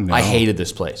 Oh no! I hated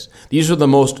this place. These are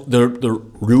the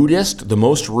rudest, the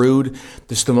most rude,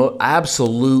 just the most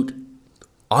absolute,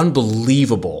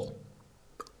 unbelievable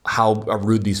how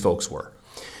rude these folks were.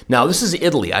 Now this is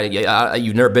Italy.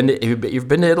 You've never been to? You've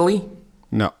been to Italy?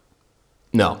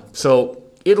 No. So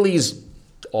Italy's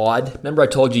odd. Remember I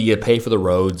told you pay for the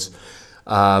roads.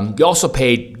 You also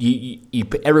pay. You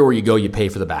everywhere you go, you pay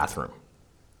for the bathroom.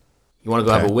 You want to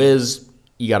go have a whiz,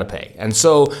 you got to pay. And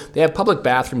so they have public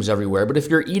bathrooms everywhere, but if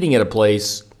you're eating at a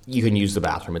place, you can use the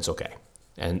bathroom. It's okay.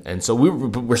 And so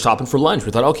we're stopping for lunch.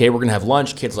 We thought, okay, we're going to have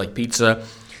lunch. Kids like pizza.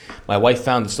 My wife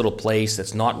found this little place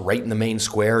that's not right in the main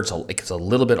square. It's a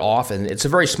little bit off, and it's a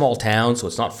very small town, so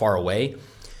it's not far away.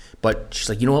 But she's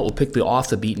like, you know what? We'll pick the off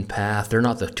the beaten path. They're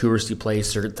not the touristy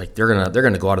place. They're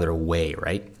gonna go out of their way,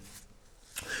 right?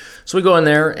 So we go in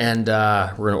there and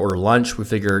we're going to order lunch. We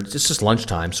figure it's just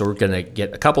lunchtime, so we're going to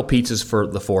get a couple pizzas for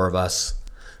the four of us.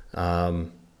 No,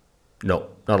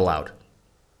 not allowed.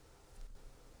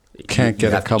 Can't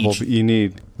get a couple. You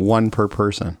need one per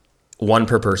person. One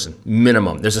per person,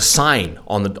 minimum. There's a sign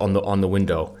on the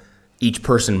window. Each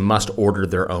person must order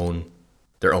their own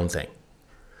thing.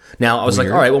 Now I was like,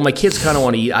 all right, well, my kids kind of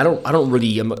want to eat.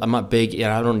 I'm not big.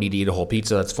 Yeah, I don't need to eat a whole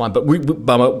pizza. That's fine. But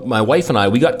my wife and I,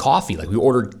 we got coffee. Like we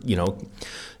ordered,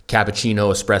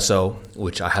 cappuccino, espresso,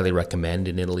 which I highly recommend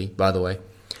in Italy, by the way.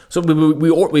 So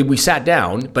we sat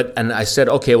down, and I said,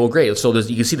 okay, well, great. So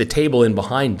you can see the table in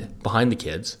behind the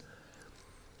kids.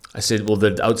 I said, well,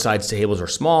 the outside tables are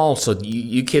small, so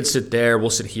you kids sit there. We'll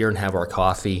sit here and have our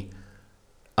coffee.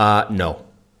 No,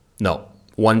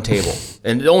 one table,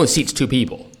 and it only seats 2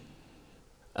 people.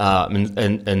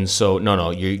 And so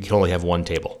no, you can only have one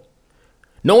table.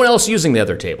 No one else using the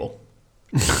other table.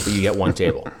 But you get one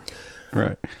table.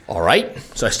 Right. All right.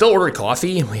 So I still ordered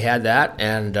coffee. We had that,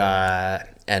 and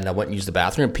I went and used the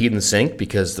bathroom and peed in the sink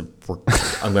because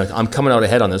I'm coming out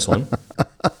ahead on this one.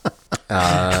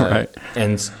 Right.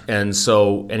 And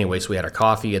so anyway, so we had our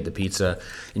coffee, had the pizza,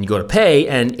 and you go to pay,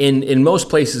 and in most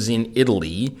places in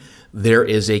Italy, there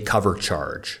is a cover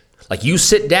charge. Like you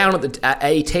sit down at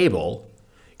a table,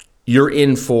 you're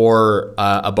in for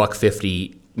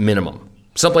 $1.50 minimum.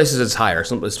 Some places it's higher.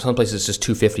 Some places it's just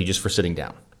 $2.50 just for sitting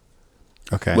down.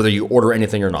 Okay. Whether you order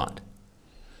anything or not.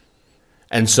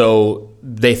 And so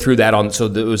they threw that on. So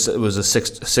it was a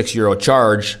 €6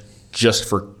 charge just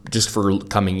for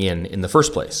coming in the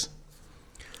first place.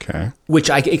 Okay. Which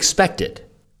I expected.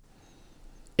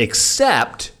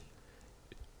 Except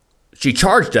she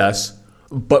charged us,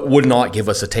 but would not give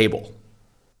us a table.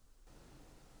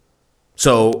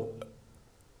 So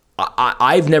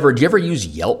I've never. Do you ever use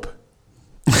Yelp?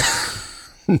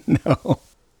 No.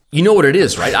 You know what it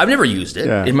is, right? I've never used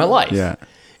it in my life. Yeah.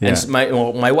 And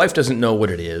my wife doesn't know what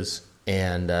it is,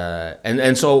 and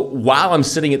so while I'm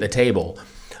sitting at the table,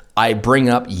 I bring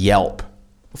up Yelp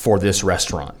for this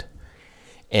restaurant,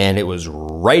 and it was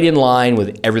right in line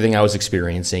with everything I was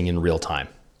experiencing in real time.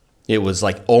 It was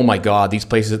like, oh my God, these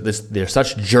places, they're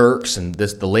such jerks, and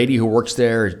the lady who works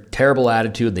there, terrible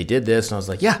attitude. They did this, and I was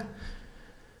like, yeah,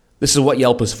 this is what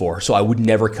Yelp is for. So I would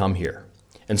never come here.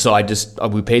 And so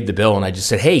we paid the bill, and I just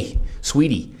said, hey,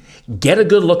 sweetie, get a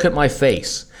good look at my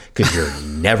face because you're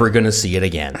never going to see it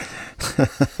again.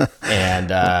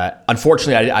 And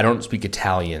unfortunately, I don't speak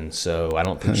Italian, so I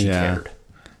don't think she cared.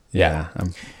 Yeah,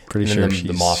 I'm pretty sure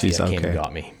the mafia she's came okay. and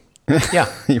got me.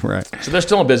 Yeah, You're right. so they're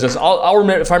still in business. I'll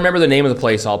remember if I remember the name of the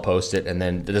place, I'll post it, and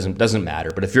then it doesn't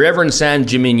matter. But if you're ever in San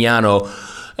Gimignano,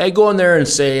 hey, go in there and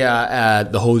say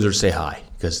the hosers say hi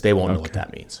because they won't know what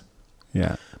that means.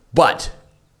 Yeah. But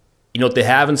you know what they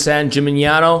have in San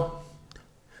Gimignano?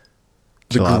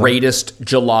 The greatest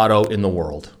gelato in the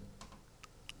world.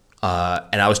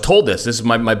 And I was told this. This is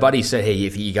my buddy said, hey,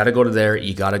 if you got to go to there,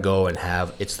 you got to go and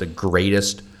have. It's the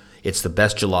greatest. It's the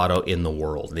best gelato in the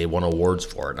world. They won awards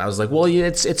for it. And I was like, well, yeah,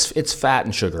 it's fat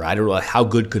and sugar. I don't know how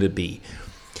good could it be.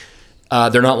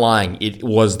 They're not lying. It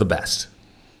was the best.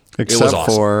 Except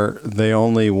awesome. for they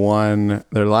only won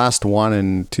their last one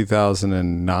in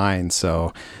 2009.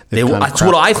 So that's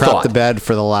what I thought. Crapped the bed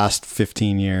for the last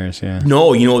 15 years. Yeah.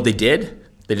 No, you know what they did?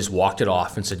 They just walked it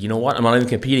off and said, you know what? I'm not even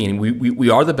competing. And we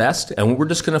are the best, and we're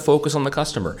just going to focus on the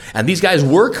customer. And these guys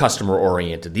were customer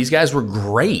oriented. These guys were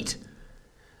great.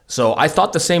 So I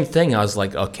thought the same thing. I was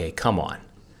like, okay, come on.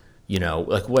 You know,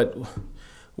 like what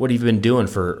have you been doing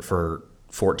for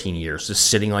 14 years? Just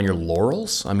sitting on your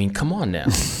laurels? I mean, come on now.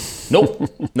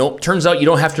 Nope. Turns out you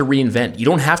don't have to reinvent. You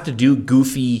don't have to do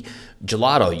goofy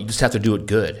gelato. You just have to do it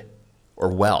good or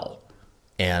well.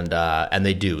 And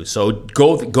they do. So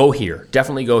go here.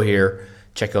 Definitely go here.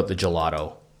 Check out the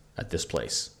gelato at this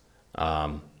place.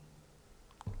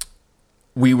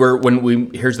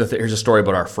 Here's a story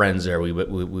about our friends there. We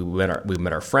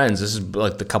met our friends. This is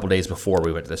like the couple days before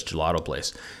we went to this gelato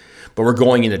place. But we're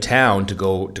going into town to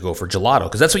go for gelato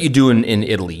because that's what you do in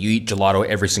Italy. You eat gelato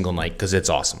every single night because it's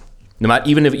awesome. No matter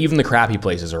even the crappy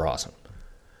places are awesome.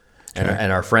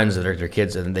 And our friends, their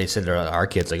kids, and they said to our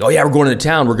kids, like, oh yeah, we're going into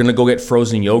town. We're gonna go get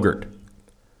frozen yogurt. And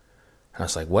I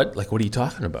was like, what? Like, what are you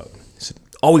talking about? He said,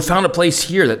 oh, we found a place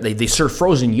here that they serve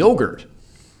frozen yogurt.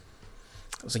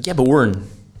 I was like, yeah, but we're in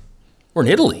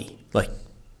Italy. Like,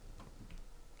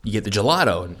 you get the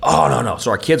gelato. And, oh no.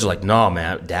 So our kids are like, no,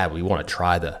 man, Dad, we want to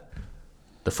try the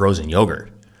frozen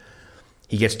yogurt.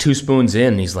 He gets 2 spoons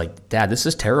in, and he's like, Dad, this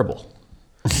is terrible.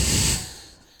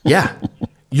 Yeah.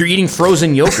 You're eating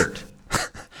frozen yogurt.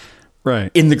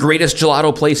 Right. In the greatest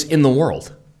gelato place in the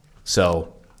world.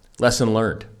 So, lesson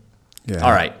learned. Yeah.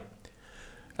 All right.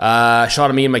 Shot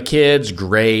of me and my kids,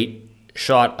 great.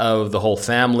 Shot of the whole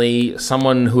family.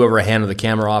 Whoever I handed the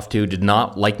camera off to did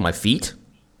not like my feet,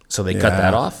 so they cut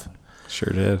that off.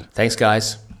 Sure did. Thanks,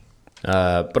 guys.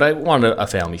 But I wanted a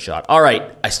family shot. All right.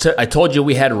 I told you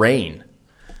we had rain.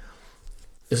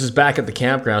 This is back at the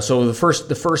campground. So the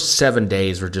first 7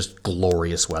 days were just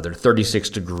glorious weather. 36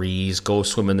 degrees, go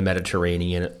swim in the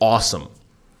Mediterranean. Awesome.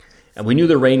 And we knew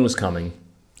the rain was coming.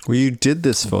 Well, you did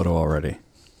this photo already.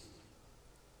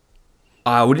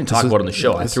 We didn't talk about it on the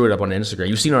show. I threw it up on Instagram.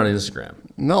 You've seen it on Instagram.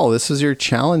 No, this is your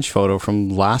challenge photo from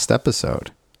last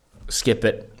episode. Skip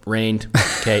it. Rained.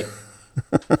 Okay.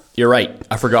 You're right.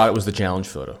 I forgot it was the challenge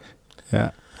photo.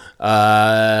 Yeah.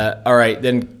 All right.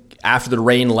 Then after the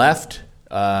rain left,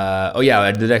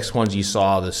 the next ones you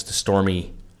saw, the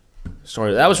stormy.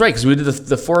 That was right, because we did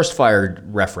the forest fire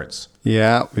reference.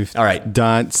 Yeah. We've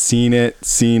seen it,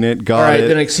 got it. All right.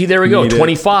 Then see, there we go.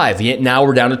 25. Now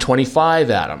we're down to 25,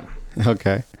 Adam.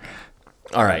 Okay.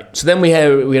 All right. So then we had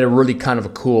a really kind of a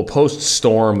cool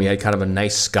post-storm. We had kind of a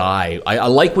nice sky. I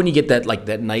like when you get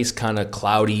that nice kind of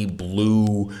cloudy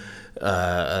blue,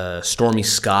 stormy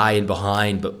sky in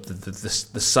behind, but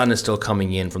the sun is still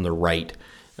coming in from the right.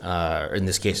 In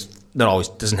this case, not always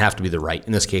doesn't have to be the right.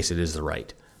 In this case, it is the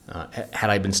right. Had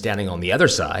I been standing on the other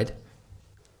side,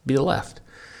 be the left.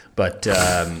 But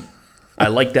I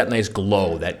like that nice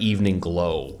glow, that evening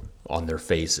glow on their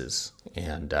faces.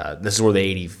 And this is where the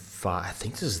 85, I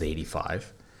think this is the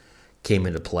 85, came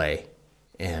into play.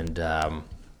 And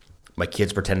my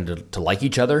kids pretended to like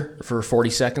each other for 40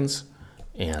 seconds.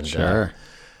 And sure.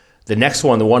 The next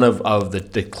one, the one of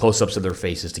the close-ups of their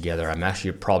faces together, I'm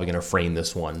actually probably going to frame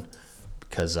this one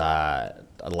because I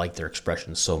like their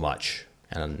expressions so much.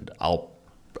 And I'll,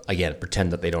 again,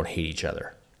 pretend that they don't hate each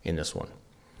other in this one.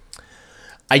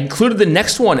 I included the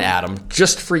next one, Adam,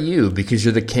 just for you because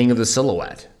you're the king of the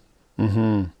silhouette.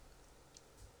 Mm-hmm.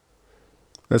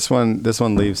 This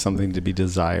one leaves something to be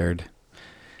desired.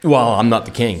 Well, I'm not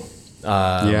the king.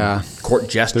 Yeah. Court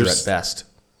jester at best.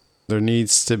 There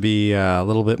needs to be a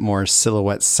little bit more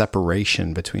silhouette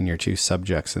separation between your two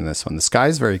subjects in this one. The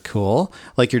sky's very cool.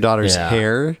 Like your daughter's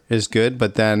hair is good,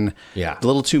 but then a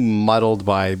little too muddled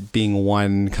by being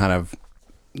one kind of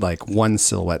like one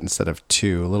silhouette instead of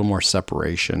two. A little more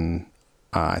separation,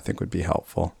 I think, would be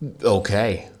helpful.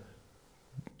 Okay.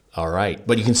 All right.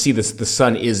 But you can see this, the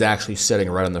sun is actually setting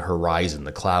right on the horizon.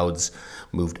 The clouds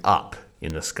moved up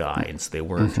in the sky, and so they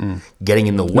weren't getting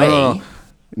in the way. No.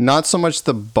 Not so much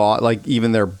the like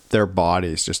even their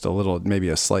bodies, just a little, maybe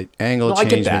a slight angle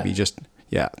change, maybe just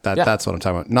that's what I'm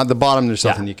talking about. Not the bottom. There's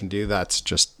something you can do. That's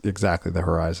just exactly the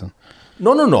horizon.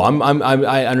 No.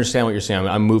 I understand what you're saying.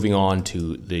 I'm moving on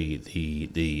to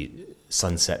the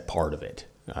sunset part of it.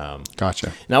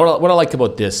 Gotcha. Now, what I like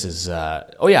about this is,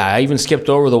 I even skipped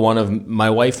over the one of my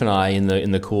wife and I in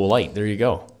the cool light. There you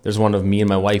go. There's one of me and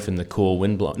my wife in the cool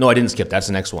wind blow. No, I didn't skip. That's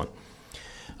the next one.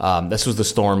 This was the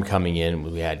storm coming in.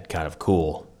 We had kind of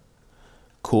cool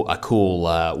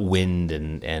wind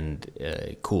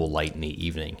and cool light in the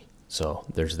evening. So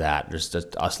there's that. There's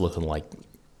just us looking like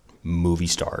movie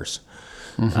stars.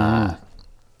 Mm-hmm.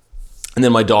 And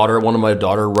then one of my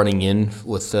daughter running in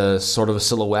with sort of a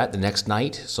silhouette the next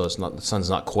night. So the sun's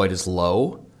not quite as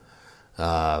low.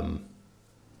 I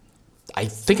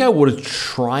think I would have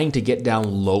trying to get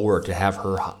down lower to have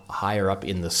her higher up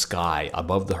in the sky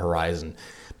above the horizon.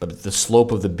 But the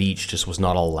slope of the beach just was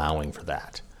not allowing for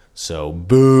that. So,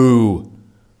 boo,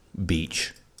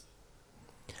 beach.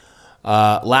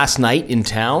 Last night in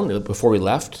town, before we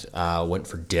left, went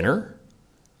for dinner.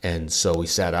 And so we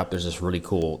sat up. There's this really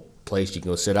cool place you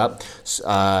can go sit up.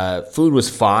 Food was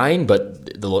fine, but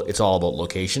it's all about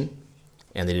location.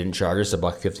 And they didn't charge us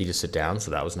 $1.50 to sit down, so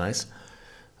that was nice.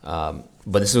 But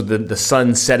this was the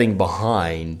sun setting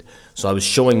behind. So I was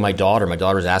showing my daughter. My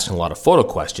daughter was asking a lot of photo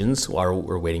questions while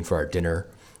we're waiting for our dinner,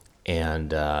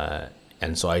 and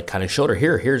so I kind of showed her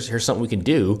here's something we can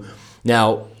do.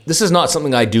 Now this is not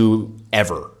something I do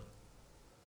ever.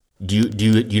 Do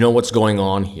you know what's going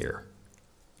on here?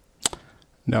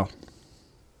 No.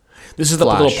 This is the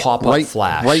little pop-up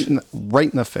flash right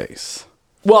in the face.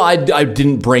 Well, I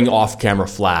didn't bring off-camera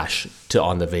flash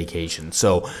on the vacation,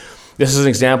 so. This is an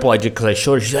example I did because I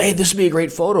showed her. She said, "Hey, this would be a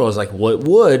great photo." I was like, "Well, it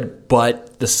would,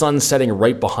 but the sun's setting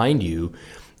right behind you.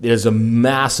 There's a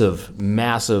massive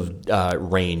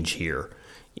range here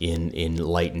in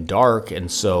light and dark,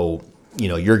 and so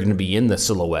you're going to be in the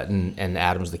silhouette, and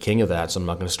Adam's the king of that. So I'm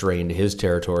not going to stray into his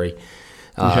territory."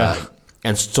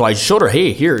 And so I showed her,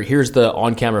 "Hey, here's the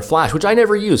on-camera flash," which I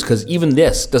never use because even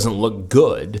this doesn't look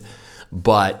good,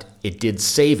 but it did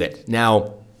save it.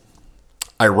 Now,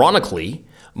 ironically,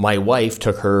 my wife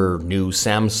took her new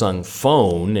Samsung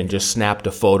phone and just snapped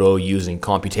a photo using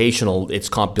computational. It's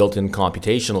built-in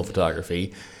computational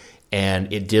photography,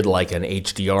 and it did like an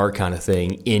HDR kind of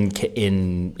thing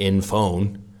in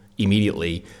phone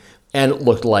immediately, and it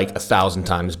looked like 1,000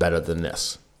 times better than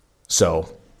this. So,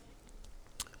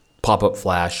 pop-up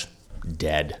flash,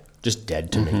 just dead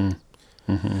to me.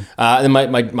 Mm-hmm. And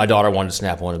my daughter wanted to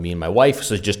snap one of me and my wife,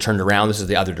 so just turned around. This is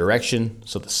the other direction,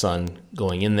 so the sun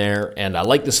going in there. And I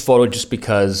like this photo just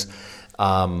because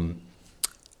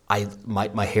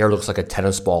my hair looks like a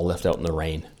tennis ball left out in the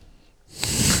rain.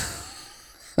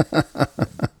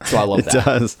 So I love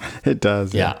that. It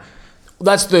does. Yeah.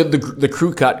 That's the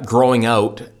crew cut growing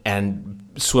out and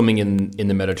swimming in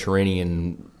the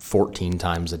Mediterranean 14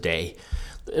 times a day.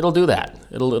 It'll do that.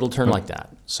 It'll turn like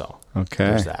that. So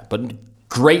there's that. But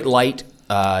great light.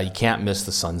 You can't miss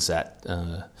the sunset.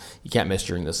 You can't miss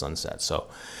during the sunset. So,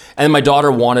 and then my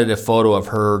daughter wanted a photo of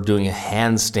her doing a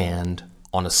handstand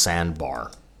on a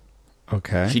sandbar.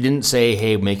 Okay. She didn't say,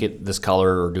 "Hey, make it this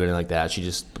color" or do anything like that. She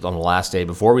just, on the last day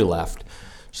before we left,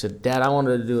 she said, "Dad, I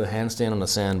wanted to do a handstand on a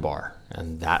sandbar,"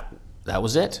 and that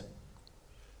was it.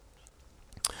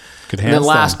 Good handstand. And then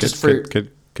last,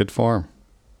 good form.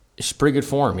 She's pretty good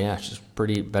form, yeah. She's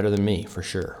pretty better than me for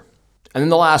sure. And then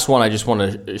the last one, I just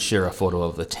want to share a photo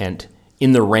of the tent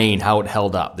in the rain, how it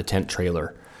held up, the tent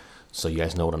trailer, so you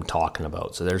guys know what I'm talking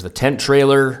about. So there's the tent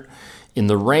trailer in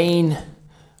the rain.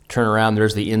 Turn around,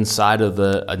 there's the inside of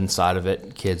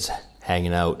it, kids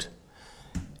hanging out.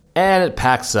 And it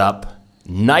packs up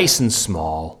nice and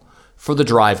small for the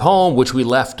drive home, which we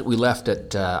left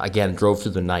at, again, drove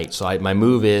through the night. So my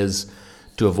move is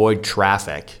to avoid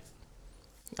traffic.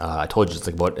 I told you it's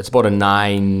about a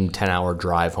 9-10 hour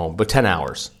drive home, but 10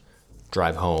 hours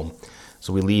drive home.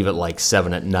 So we leave at like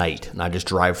 7 at night, and I just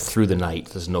drive through the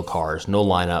night. There's no cars, no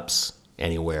lineups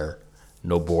anywhere,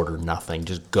 no border, nothing.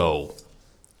 Just go.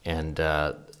 And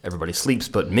everybody sleeps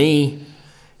but me,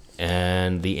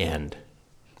 and the end.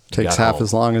 Takes half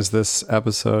as long as this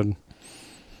episode.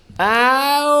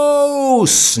 Oh,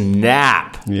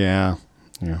 snap. Yeah.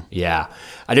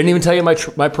 I didn't even tell you my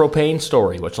propane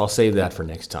story, which I'll save that for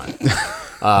next time.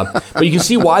 But you can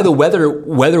see why the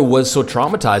weather was so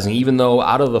traumatizing, even though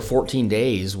out of the 14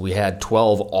 days, we had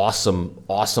 12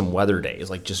 awesome weather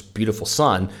days, like just beautiful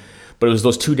sun. But it was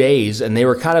those 2 days, and they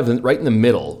were kind of right in the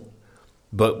middle.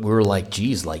 But we were like,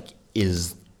 geez, like,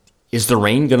 is the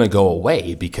rain going to go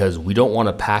away? Because we don't want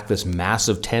to pack this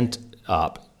massive tent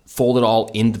up, fold it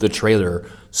all into the trailer,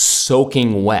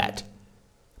 soaking wet,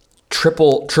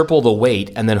 triple the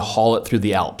weight, and then haul it through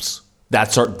the Alps.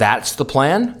 That's the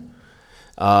plan.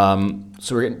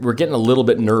 So we're getting a little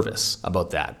bit nervous about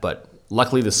that. But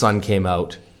luckily the sun came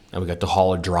out, and we got to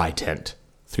haul a dry tent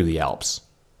through the Alps.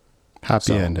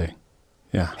 Happy ending.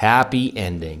 Yeah. Happy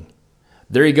ending.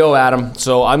 There you go, Adam.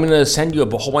 So I'm going to send you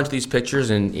a whole bunch of these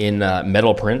pictures in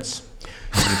metal prints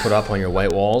you can put up on your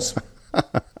white walls.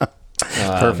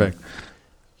 Perfect.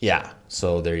 Yeah,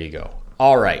 so there you go.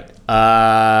 All right.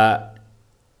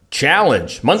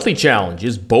 Monthly challenge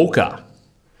is bokeh.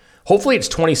 Hopefully it's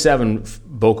 27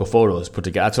 bokeh photos put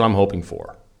together. That's what I'm hoping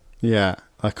for. Yeah,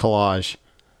 a collage.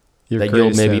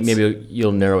 Maybe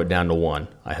you'll narrow it down to one,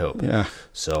 I hope. Yeah.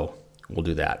 So we'll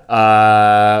do that.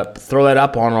 Throw that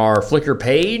up on our Flickr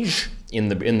page in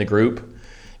the group,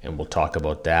 and we'll talk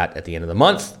about that at the end of the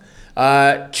month.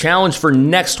 Challenge for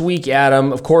next week,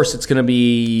 Adam. Of course, it's going to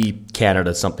be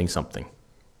Canada something.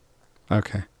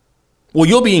 Okay. Well,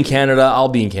 you'll be in Canada. I'll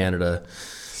be in Canada.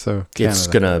 So It's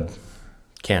going to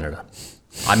Canada.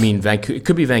 I mean, it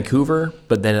could be Vancouver,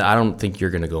 but then I don't think you're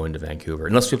going to go into Vancouver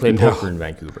unless we play poker in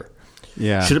Vancouver.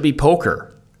 Yeah. Should it be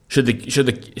poker?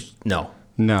 No.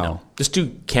 No. Just do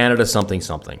Canada something.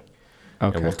 Okay.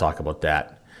 And we'll talk about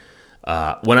that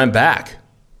when I'm back,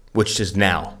 which is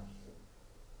now.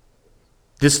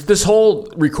 This whole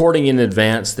recording in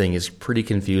advance thing is pretty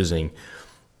confusing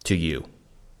to you.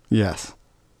 Yes.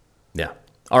 Yeah.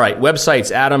 All right. Websites.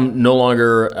 Adam no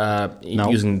longer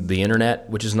using the internet,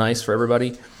 which is nice for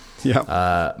everybody.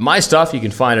 Yeah. My stuff you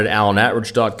can find at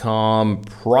alanatridge.com,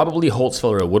 probably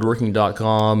Holtzfeller at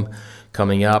woodworking.com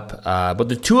coming up. But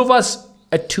the two of us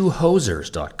at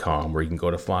twohosers.com, where you can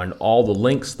go to find all the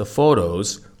links, the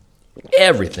photos,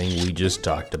 everything we just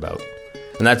talked about.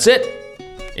 And that's it.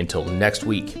 Until next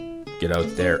week, get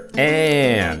out there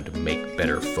and make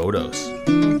better photos.